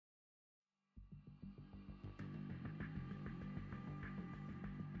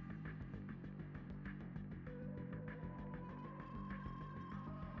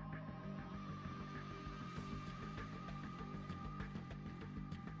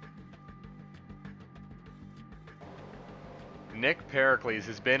Nick Pericles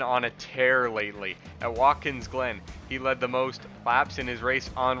has been on a tear lately. At Watkins Glen, he led the most laps in his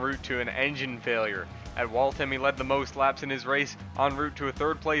race en route to an engine failure. At Waltham, he led the most laps in his race en route to a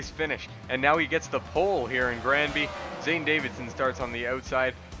third place finish. And now he gets the pole here in Granby. Zane Davidson starts on the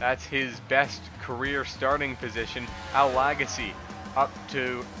outside. That's his best career starting position. Al Lagasse up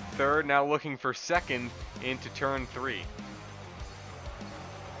to third, now looking for second into turn 3.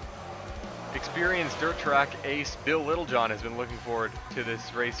 Experienced dirt track ace Bill Littlejohn has been looking forward to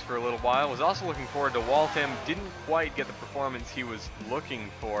this race for a little while. Was also looking forward to Waltham. Didn't quite get the performance he was looking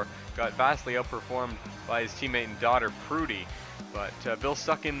for. Got vastly outperformed by his teammate and daughter Prudy. But Bill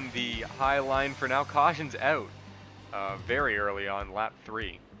stuck in the high line for now. Caution's out very early on, lap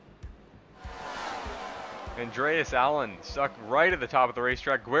 3. Andreas Allen stuck right at the top of the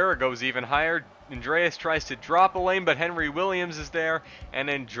racetrack. Guerra goes even higher. Andreas tries to drop a lane, but Henry Williams is there, and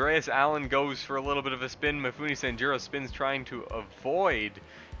Andreas Allen goes for a little bit of a spin. Mifune Sanjuro spins trying to avoid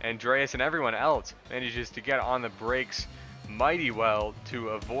Andreas, and everyone else manages to get on the brakes mighty well to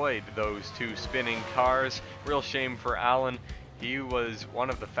avoid those two spinning cars. Real shame for Allen. He was one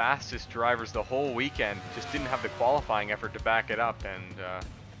of the fastest drivers the whole weekend, just didn't have the qualifying effort to back it up, and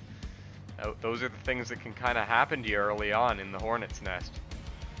those are the things that can kind of happen to you early on in the Hornet's Nest.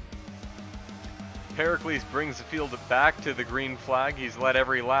 Pericles brings the field back to the green flag. He's led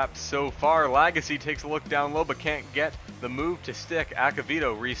every lap so far. Lagasse takes a look down low but can't get the move to stick.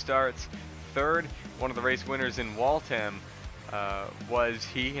 Acevedo restarts third. One of the race winners in Waltham was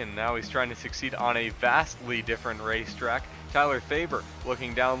he, and now he's trying to succeed on a vastly different racetrack. Tyler Faber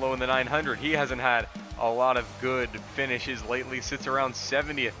looking down low in the 900. He hasn't had a lot of good finishes lately. Sits around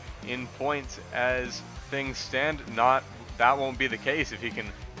 70th in points as things stand. That won't be the case if he can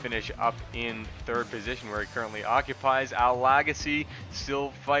finish up in third position where he currently occupies. Al Lagasse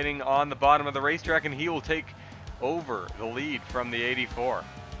still fighting on the bottom of the racetrack, and he will take over the lead from the 84.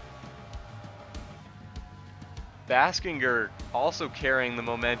 Baskinger also carrying the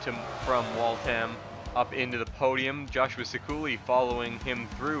momentum from Waltham up into the podium. Joshua Sekuli following him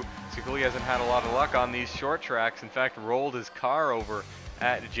through. Sekuli hasn't had a lot of luck on these short tracks. In fact, rolled his car over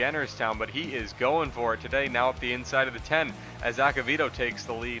at Jennerstown, but he is going for it today, now up the inside of the 10 as Acevedo takes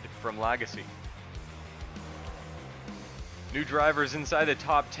the lead from Lagasse. New drivers inside the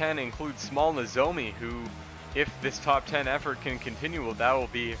top 10 include Small Nozomi, who, if this top 10 effort can continue, well, that will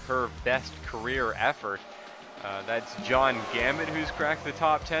be her best career effort. That's John Gambit, who's cracked the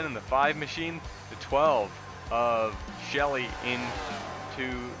top 10 in the 5 machine. The 12 of Shelley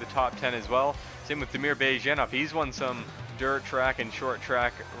into the top 10 as well. Same with Damir Baizhiyenov. He's won some dirt track and short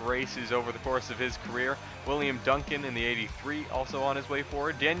track races over the course of his career. William Duncan in the 83 also on his way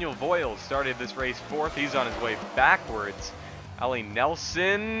forward. Daniel Voiles started this race 4th. He's on his way backwards. Ali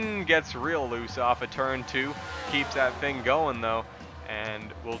Nelson gets real loose off of turn 2. Keeps that thing going though,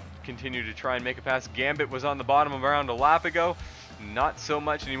 and will continue to try and make a pass. Gambit was on the bottom of around a lap ago. Not so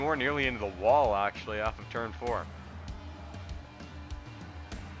much anymore, nearly into the wall actually off of turn 4.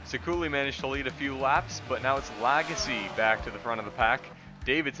 Sekuli managed to lead a few laps, but now it's Lagasse back to the front of the pack.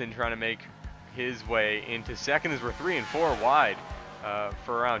 Davidson trying to make his way into second as we're 3 and 4 wide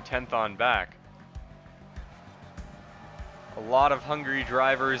for around 10th on back. A lot of hungry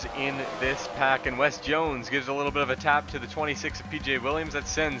drivers in this pack, and Wes Jones gives a little bit of a tap to the 26 of PJ Williams. That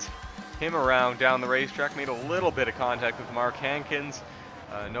sends him around down the racetrack. Made a little bit of contact with Mark Hankins.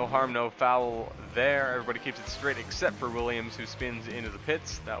 No harm, no foul there. Everybody keeps it straight except for Williams, who spins into the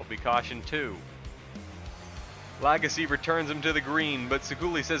pits. That will be caution 2. Lagasse returns him to the green, but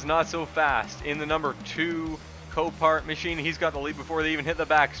Sekuli says not so fast. In the number 2 Copart machine, he's got the lead before they even hit the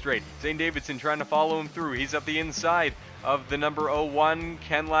back straight. Zane Davidson trying to follow him through. He's up the inside of the number 01.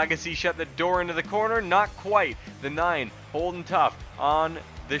 Can Lagasse shut the door into the corner? Not quite. The 9 holding tough on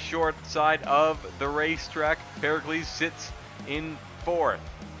the short side of the racetrack. Pericles sits in 4th.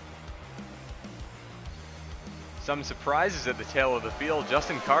 Some surprises at the tail of the field.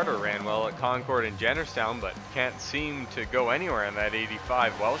 Justin Carter ran well at Concord and Jennerstown, but can't seem to go anywhere in that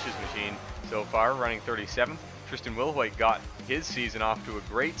 85 Welsh's machine so far, running 37th. Tristan Wilhoit got his season off to a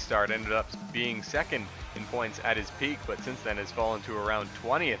great start, ended up being second in points at his peak, but since then has fallen to around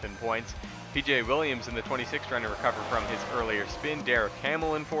 20th in points. PJ Williams in the 26 trying to recover from his earlier spin. Derek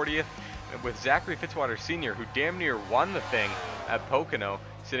Hamill in 40th, with Zachary Fitzwater Sr., who damn near won the thing at Pocono,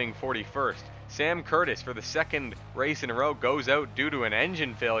 sitting 41st. Sam Curtis, for the 2nd race in a row, goes out due to an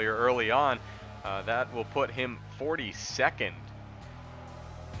engine failure early on. That will put him 42nd.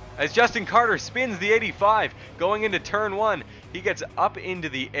 As Justin Carter spins the 85, going into turn 1, he gets up into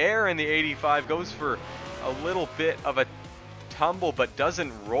the air in the 85, goes for a little bit of a tumble, but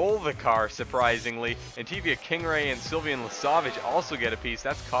doesn't roll the car, surprisingly. And Tevye Kingray and Sylvian Lasavage also get a piece.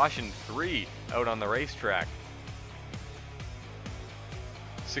 That's caution 3 out on the racetrack.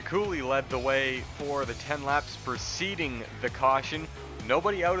 Sekuli led the way for the 10 laps preceding the caution.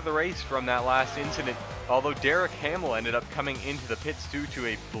 Nobody out of the race from that last incident, although Derek Hamill ended up coming into the pits due to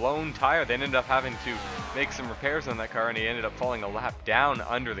a blown tire. They ended up having to make some repairs on that car, and he ended up falling a lap down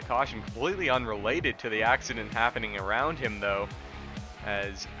under the caution, completely unrelated to the accident happening around him, though,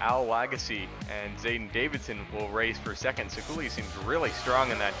 as Al Lagasse and Zayden Davidson will race for second. Sekuli seems really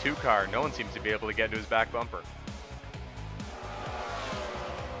strong in that 2 car. No one seems to be able to get to his back bumper.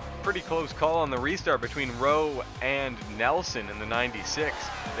 Pretty close call on the restart between Rowe and Nelson in the 96.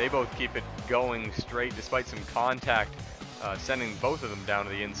 They both keep it going straight despite some contact, sending both of them down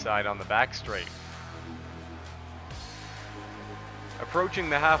to the inside on the back straight. Approaching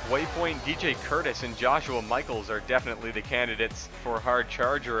the halfway point, DJ Curtis and Joshua Michaels are definitely the candidates for hard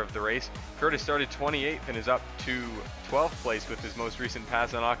charger of the race. Curtis started 28th and is up to 12th place with his most recent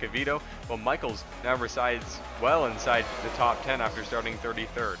pass on Acevedo, while Michaels now resides well inside the top 10 after starting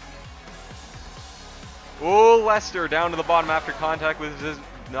 33rd. Oh, Lester down to the bottom after contact with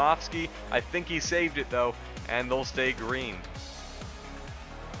Ziznovsky. I think he saved it though, and they'll stay green.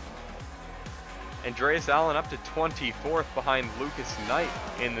 Andreas Allen up to 24th behind Lucas Knight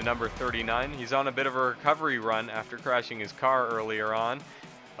in the number 39. He's on a bit of a recovery run after crashing his car earlier on,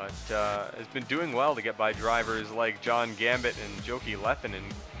 but has been doing well to get by drivers like John Gambit and Joki Lehtinen,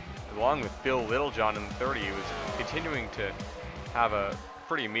 along with Bill Littlejohn in the 30. He was continuing to have a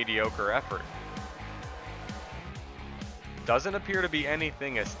pretty mediocre effort. Doesn't appear to be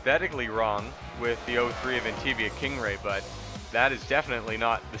anything aesthetically wrong with the 03 of Tevye Kingray, but that is definitely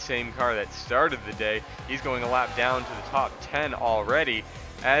not the same car that started the day. He's going a lap down to the top 10 already,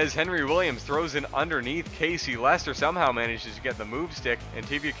 as Henry Williams throws in underneath Casey Lester, somehow manages to get the move stick, and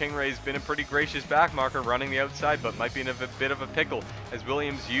Tevye Kingray's been a pretty gracious backmarker running the outside, but might be in a bit of a pickle as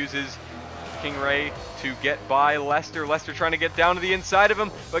Williams uses Kingray to get by Lester. Lester trying to get down to the inside of him,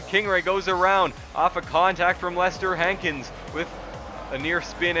 but Kingray goes around off a contact from Lester Hankins with a near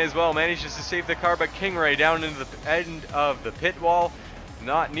spin as well. Manages to save the car, but Kingray down into the end of the pit wall.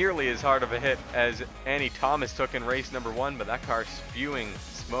 Not nearly as hard of a hit as Annie Thomas took in race number 1, but that car spewing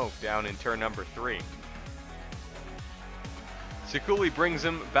smoke down in turn number 3. Sekuli brings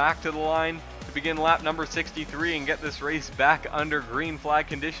him back to the line to begin lap number 63 and get this race back under green flag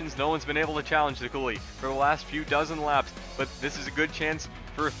conditions. No one's been able to challenge Sekuli for the last few dozen laps, but this is a good chance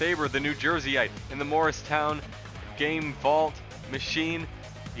for Faber, the New Jerseyite, in the Morristown game vault machine.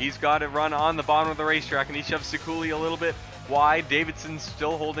 He's got to run on the bottom of the racetrack, and he shoves Sekuli a little bit wide. Davidson's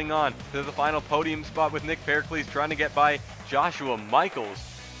still holding on to the final podium spot with Nick Pericles trying to get by Joshua Michaels,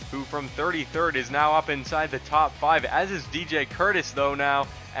 who from 33rd is now up inside the top 5, as is DJ Curtis though now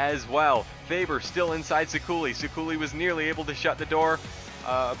as well. Faber still inside Sekuli. Sekuli was nearly able to shut the door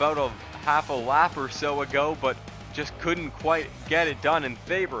about a half a lap or so ago, but just couldn't quite get it done, and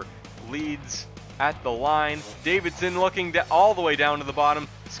Faber leads at the line. Davidson looking all the way down to the bottom,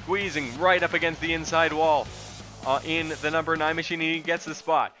 squeezing right up against the inside wall in the number 9 machine. He gets the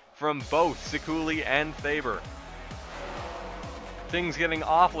spot from both Sekuli and Faber. Things getting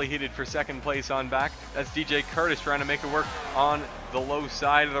awfully heated for second place on back. That's DJ Curtis trying to make it work on the low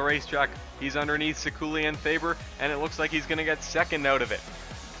side of the racetrack. He's underneath Sekuli and Faber, and it looks like he's going to get second out of it.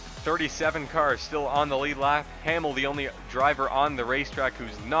 37 cars still on the lead lap. Hamill, the only driver on the racetrack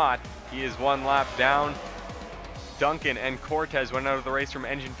who's not. He is 1 lap down. Duncan and Cortez went out of the race from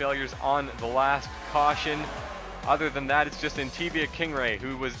engine failures on the last caution. Other than that, it's just Tevye Kingray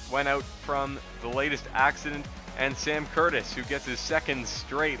who went out from the latest accident, and Sam Curtis, who gets his second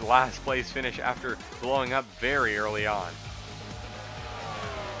straight last place finish after blowing up very early on.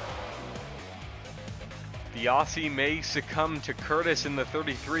 The Aussie may succumb to Curtis in the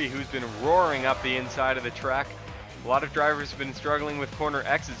 33, who's been roaring up the inside of the track. A lot of drivers have been struggling with corner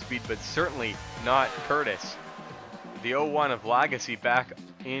exit speed, but certainly not Curtis. The 01 of Lagasse back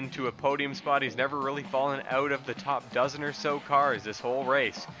into a podium spot. He's never really fallen out of the top dozen or so cars this whole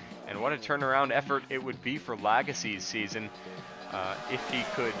race. And what a turnaround effort it would be for Lagasse's season if he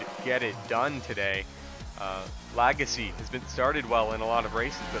could get it done today. Lagasse has been started well in a lot of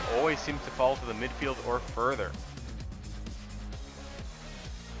races, but always seems to fall to the midfield or further.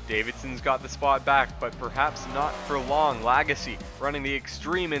 Davidson's got the spot back, but perhaps not for long. Lagasse running the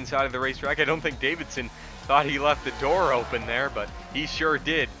extreme inside of the racetrack. I don't think Davidson thought he left the door open there, but he sure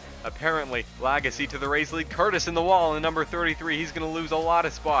did. Apparently, Lagasse to the race lead. Curtis in the wall in number 33. He's going to lose a lot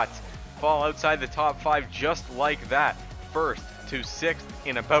of spots. Fall outside the top 5 just like that. First to 6th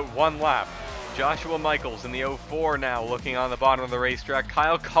in about 1 lap. Joshua Michaels in the 04 now, looking on the bottom of the racetrack.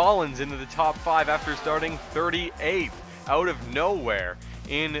 Kyle Collins into the top 5 after starting 38th out of nowhere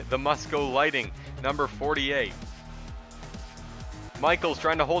in the Musco Lighting, number 48. Michaels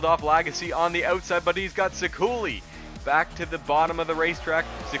trying to hold off Lagasse on the outside, but he's got Sekuli back to the bottom of the racetrack.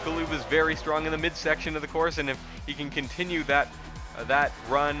 Sekuli was very strong in the midsection of the course, and if he can continue that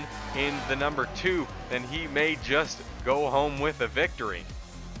run in the number 2, then he may just go home with a victory.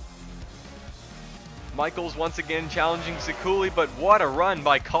 Michaels once again challenging Sekuli, but what a run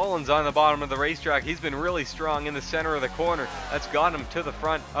by Collins on the bottom of the racetrack. He's been really strong in the center of the corner. That's got him to the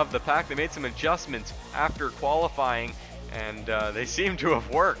front of the pack. They made some adjustments after qualifying, and they seem to have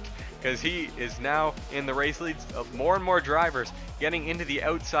worked, because he is now in the race leads. More and more drivers getting into the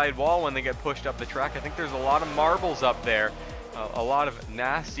outside wall when they get pushed up the track. I think there's a lot of marbles up there, a lot of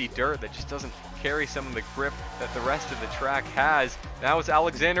nasty dirt that just doesn't carry some of the grip that the rest of the track has. Now it's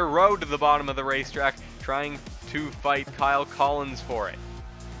Alexander Rowe to the bottom of the racetrack, trying to fight Kyle Collins for it.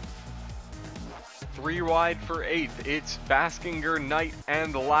 3 wide for 8th. It's Baskinger, Knight,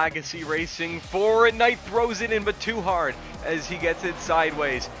 and Lagasse racing for it. Knight throws it in, but too hard as he gets it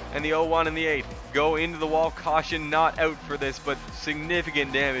sideways. And the 01 and the 8 go into the wall. Caution not out for this, but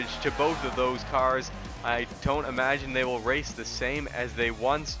significant damage to both of those cars. I don't imagine they will race the same as they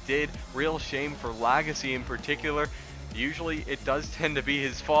once did. Real shame for Lagasse in particular. Usually it does tend to be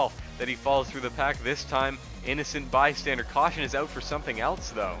his fault that he falls through the pack. This time, innocent bystander. Caution is out for something else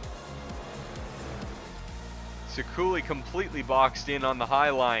though. Sekuli completely boxed in on the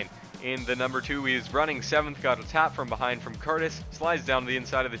high line in the number 2. He is running 7th, got a tap from behind from Curtis, slides down to the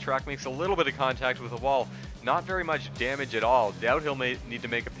inside of the track, makes a little bit of contact with the wall. Not very much damage at all. Doubt he'll need to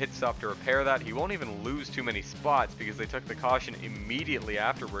make a pit stop to repair that. He won't even lose too many spots because they took the caution immediately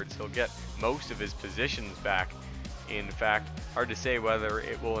afterwards. He'll get most of his positions back. In fact, hard to say whether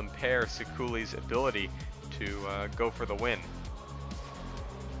it will impair Sekuli's ability to go for the win.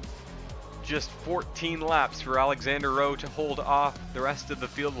 Just 14 laps for Alexander Rowe to hold off the rest of the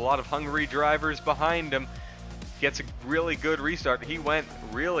field. A lot of hungry drivers behind him. Gets a really good restart. He went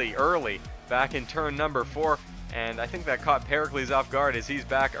really early back in turn number 4, and I think that caught Pericles off guard as he's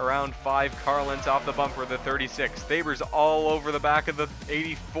back around 5 car lengths off the bumper of the 36. Faber's all over the back of the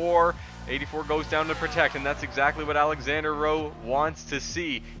 84. 84 goes down to protect, and that's exactly what Alexander Rowe wants to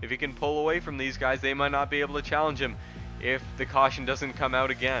see. If he can pull away from these guys, they might not be able to challenge him if the caution doesn't come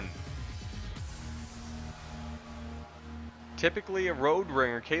out again. Typically a road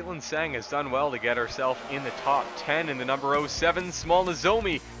ringer, Caitlin Sang has done well to get herself in the top 10 in the number 07. Small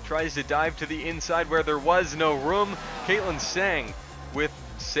Nozomi tries to dive to the inside where there was no room. Caitlin Sang with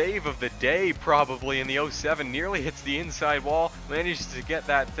save of the day probably in the 07, nearly hits the inside wall, manages to get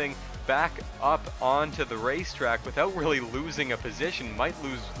that thing back up onto the racetrack without really losing a position. Might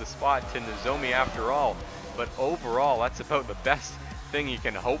lose the spot to Nozomi after all, but overall that's about the best thing you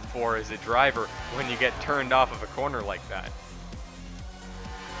can hope for as a driver when you get turned off of a corner like that.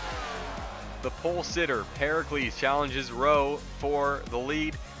 The pole sitter, Pericles, challenges Rowe for the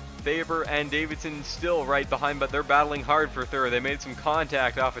lead. Faber and Davidson still right behind, but they're battling hard for third. They made some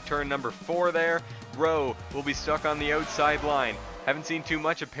contact off of turn number 4 there. Rowe will be stuck on the outside line. Haven't seen too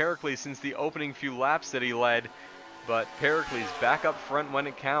much of Pericles since the opening few laps that he led, but Pericles back up front when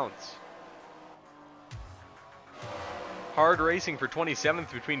it counts. Hard racing for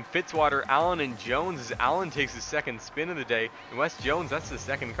 27th between Fitzwater, Allen, and Jones as Allen takes his second spin of the day. And Wes Jones, that's the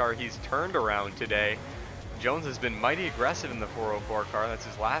second car he's turned around today. Jones has been mighty aggressive in the 404 car. That's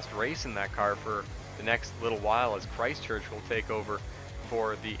his last race in that car for the next little while as Christchurch will take over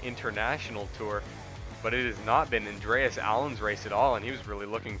for the international tour. But it has not been Andreas Allen's race at all, and he was really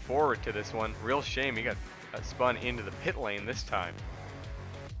looking forward to this one. Real shame he got spun into the pit lane this time.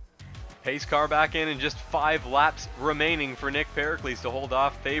 Pace car back in and just 5 laps remaining for Nick Pericles to hold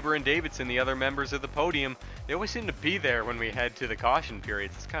off Faber and Davidson, the other members of the podium. They always seem to be there when we head to the caution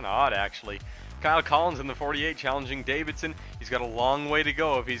periods. It's kind of odd, actually. Kyle Collins in the 48 challenging Davidson. He's got a long way to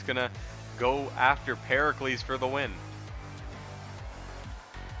go if he's going to go after Pericles for the win.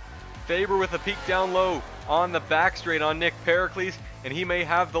 Faber with a peak down low on the back straight on Nick Pericles, and he may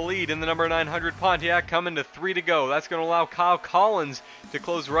have the lead in the number 900 Pontiac coming to 3 to go. That's going to allow Kyle Collins to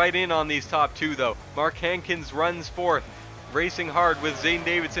close right in on these top 2 though. Mark Hankins runs 4th, racing hard with Zane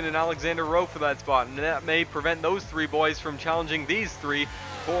Davidson and Alexander Rowe for that spot, and that may prevent those 3 boys from challenging these 3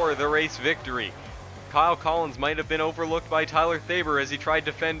 for the race victory. Kyle Collins might have been overlooked by Tyler Faber as he tried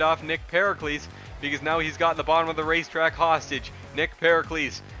to fend off Nick Pericles, because now he's got the bottom of the racetrack hostage. Nick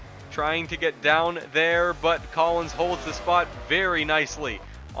Pericles trying to get down there, but Collins holds the spot very nicely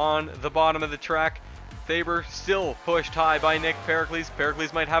on the bottom of the track. Faber still pushed high by Nick Pericles.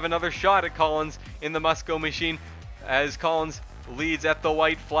 Pericles might have another shot at Collins in the Musco machine as Collins leads at the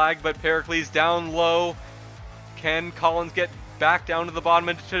white flag, but Pericles down low. Can Collins get back down to the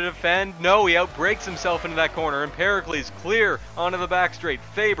bottom to defend? No, he outbreaks himself into that corner, and Pericles clear onto the back straight.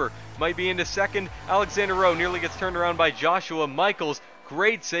 Faber might be into second. Alexander Rowe nearly gets turned around by Joshua Michaels.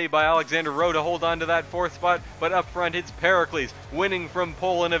 Great save by Alexander Rowe to hold on to that fourth spot, but up front it's Pericles winning from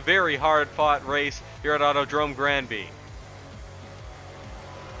pole in a very hard-fought race here at Autodrome Granby.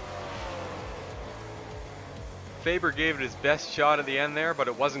 Faber gave it his best shot at the end there, but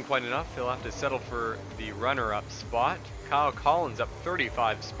it wasn't quite enough. He'll have to settle for the runner-up spot. Kyle Collins up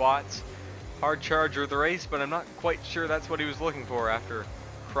 35 spots. Hard charger of the race, but I'm not quite sure that's what he was looking for after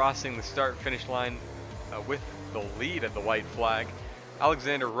crossing the start-finish line with the lead at the white flag.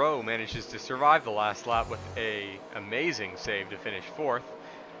 Alexander Rowe manages to survive the last lap with an amazing save to finish fourth.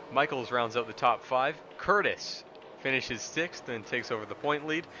 Michaels rounds out the top five. Curtis finishes sixth and takes over the point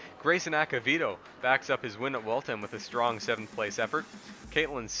lead. Grayson Acevedo backs up his win at Waltham with a strong 7th place effort.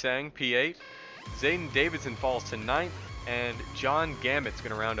 Caitlin Sang, P8. Zayden Davidson falls to 9th, and John Gambitt's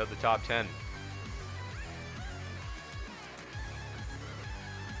going to round out the top 10.